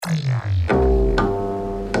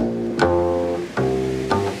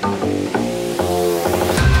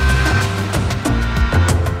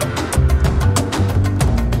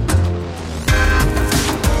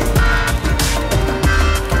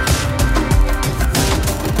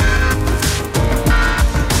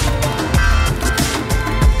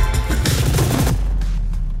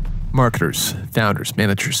Marketers, founders,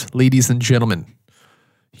 managers, ladies and gentlemen,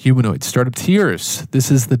 humanoid startup-teers, this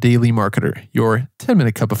is the Daily Marketer, your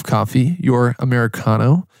 10-minute cup of coffee, your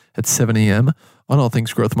Americano at 7 a.m. on all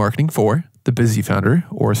things growth marketing for the busy founder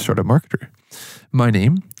or startup marketer. My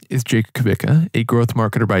name is Jacob Kubicka, a growth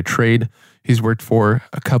marketer by trade. He's worked for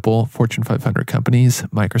a couple Fortune 500 companies,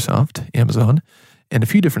 Microsoft, Amazon, and a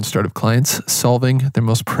few different startup clients solving their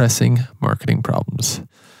most pressing marketing problems.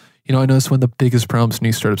 You know, I noticed one of the biggest problems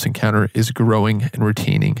new startups encounter is growing and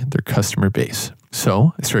retaining their customer base.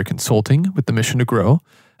 So I started consulting with the mission to grow,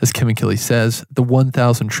 as Kevin Kelly says, the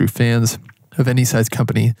 1,000 true fans of any size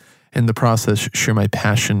company, and in the process share my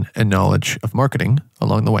passion and knowledge of marketing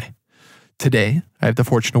along the way. Today, I have the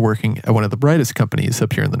fortune of working at one of the brightest companies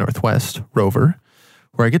up here in the Northwest, Rover,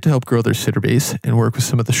 where I get to help grow their sitter base and work with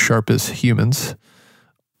some of the sharpest humans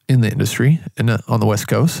in the industry and on the West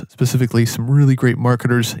Coast, specifically some really great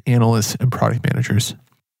marketers, analysts, and product managers.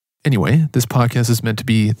 Anyway, this podcast is meant to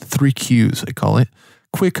be 3 Qs, I call it: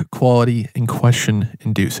 quick, quality, and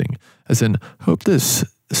question-inducing. As in, hope this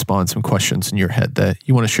spawns some questions in your head that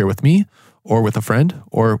you want to share with me, or with a friend,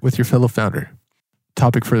 or with your fellow founder.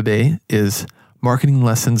 Topic for today is marketing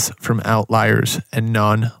lessons from outliers and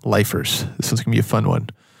non-lifers. This one's going to be a fun one.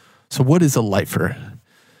 So what is a lifer?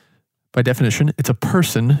 By definition, it's a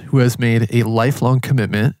person who has made a lifelong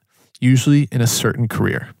commitment, usually in a certain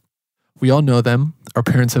career. We all know them. Our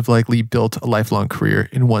parents have likely built a lifelong career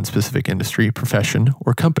in one specific industry, profession,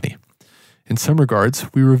 or company. In some regards,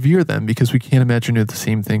 we revere them because we can't imagine doing the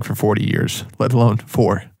same thing for 40 years, let alone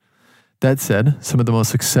 4. That said, some of the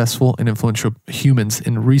most successful and influential humans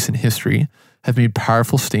in recent history have made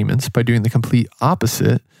powerful statements by doing the complete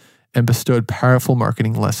opposite and bestowed powerful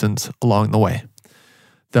marketing lessons along the way.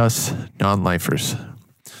 Thus, non-lifers.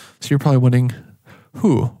 So you're probably wondering,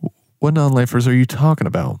 what non-lifers are you talking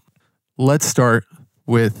about? Let's start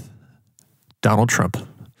with Donald Trump.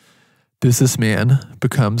 Businessman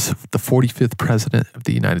becomes the 45th president of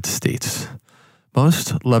the United States.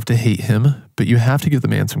 Most love to hate him, but you have to give the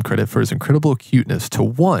man some credit for his incredible acuteness to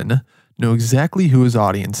 1, know exactly who his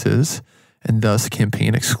audience is, and thus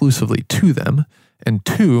campaign exclusively to them, and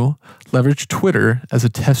 2, leverage Twitter as a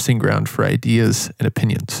testing ground for ideas and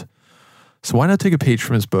opinions. So why not take a page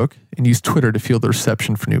from his book and use Twitter to feel the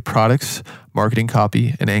reception for new products, marketing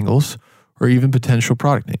copy and angles, or even potential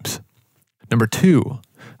product names? Number 2,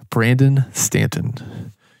 Brandon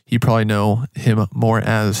Stanton. You probably know him more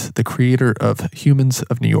as the creator of Humans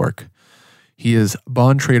of New York. He is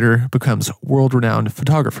bond trader, becomes world-renowned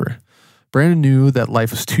photographer. Brandon knew that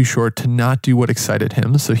life was too short to not do what excited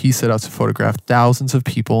him, so he set out to photograph thousands of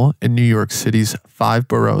people in New York City's 5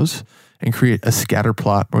 boroughs and create a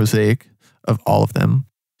scatterplot mosaic of all of them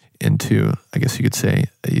into, I guess you could say,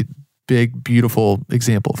 a big, beautiful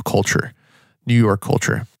example of culture, New York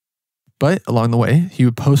culture. But along the way, he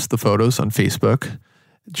would post the photos on Facebook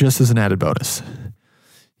just as an added bonus.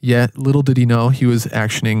 Yet, little did he know he was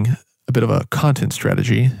actioning a bit of a content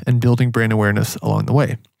strategy and building brand awareness along the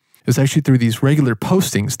way. It was actually through these regular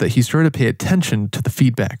postings that he started to pay attention to the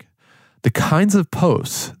feedback. The kinds of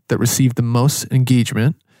posts that received the most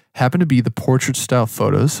engagement happened to be the portrait-style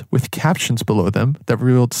photos with captions below them that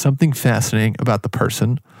revealed something fascinating about the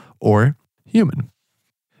person or human.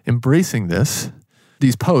 Embracing this,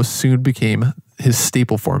 these posts soon became his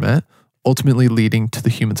staple format, ultimately leading to the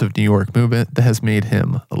Humans of New York movement that has made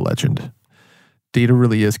him a legend. Data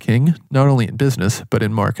really is king, not only in business, but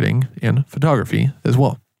in marketing and photography as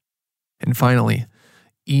well. And finally,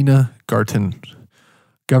 Ina Garten,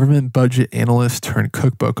 government budget analyst turned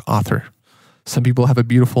cookbook author. Some people have a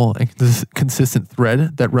beautiful and consistent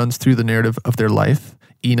thread that runs through the narrative of their life.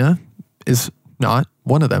 Ina is not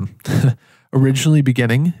one of them. Originally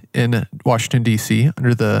beginning in Washington, D.C.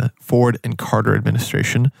 under the Ford and Carter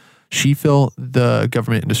administration, she felt the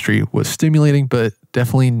government industry was stimulating, but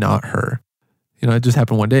definitely not her. You know, it just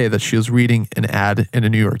happened one day that she was reading an ad in a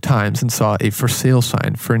New York Times and saw a for sale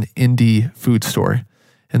sign for an indie food store.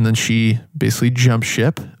 And then she basically jumped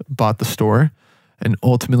ship, bought the store, and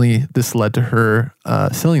ultimately this led to her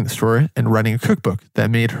selling the store and writing a cookbook that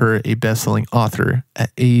made her a best-selling author at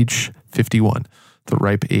age 51, the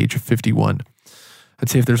ripe age of 51. I'd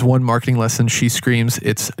say if there's one marketing lesson she screams,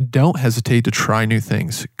 it's don't hesitate to try new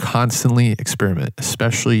things. Constantly experiment,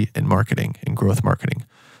 especially in marketing and growth marketing.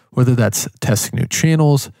 Whether that's testing new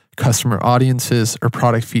channels, customer audiences, or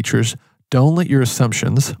product features, don't let your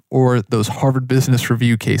assumptions or those Harvard Business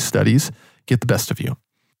Review case studies get the best of you.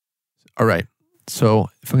 All right, so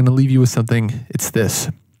if I'm going to leave you with something, it's this.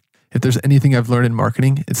 If there's anything I've learned in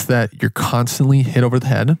marketing, it's that you're constantly hit over the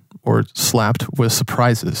head or slapped with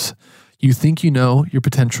surprises. You think you know your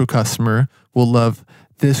potential customer will love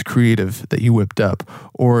this creative that you whipped up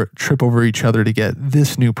or trip over each other to get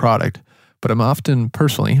this new product. But I'm often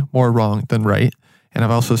personally more wrong than right. And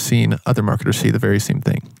I've also seen other marketers say the very same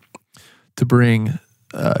thing. To bring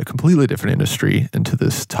a completely different industry into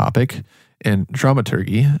this topic, in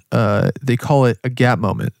dramaturgy, they call it a gap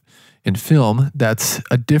moment. In film, that's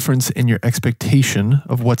a difference in your expectation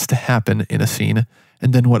of what's to happen in a scene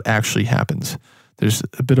and then what actually happens. There's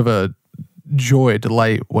a bit of a joy,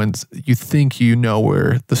 delight when you think you know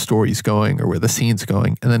where the story's going or where the scene's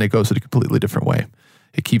going, and then it goes in a completely different way.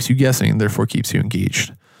 It keeps you guessing, therefore keeps you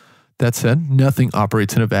engaged. That said, nothing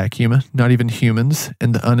operates in a vacuum, not even humans,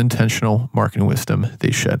 and the unintentional marketing wisdom they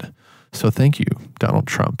shed. So thank you, Donald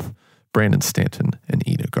Trump, Brandon Stanton, and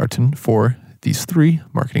Ina Garten for these 3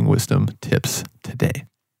 marketing wisdom tips today.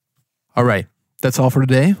 All right, that's all for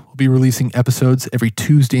today. We'll be releasing episodes every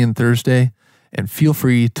Tuesday and Thursday, and feel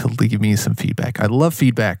free to leave me some feedback. I love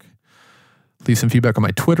feedback. Leave some feedback on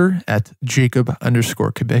my Twitter at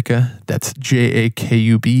Jacob_Kubicka. That's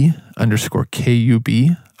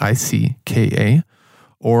JAKUB_KUBICKA.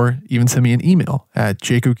 Or even send me an email at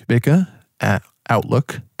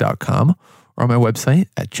jacobkubicka@outlook.com or on my website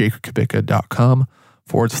at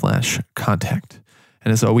jacobkubicka.com/contact.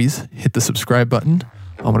 And as always, hit the subscribe button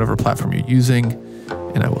on whatever platform you're using.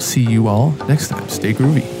 And I will see you all next time. Stay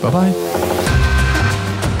groovy. Bye-bye.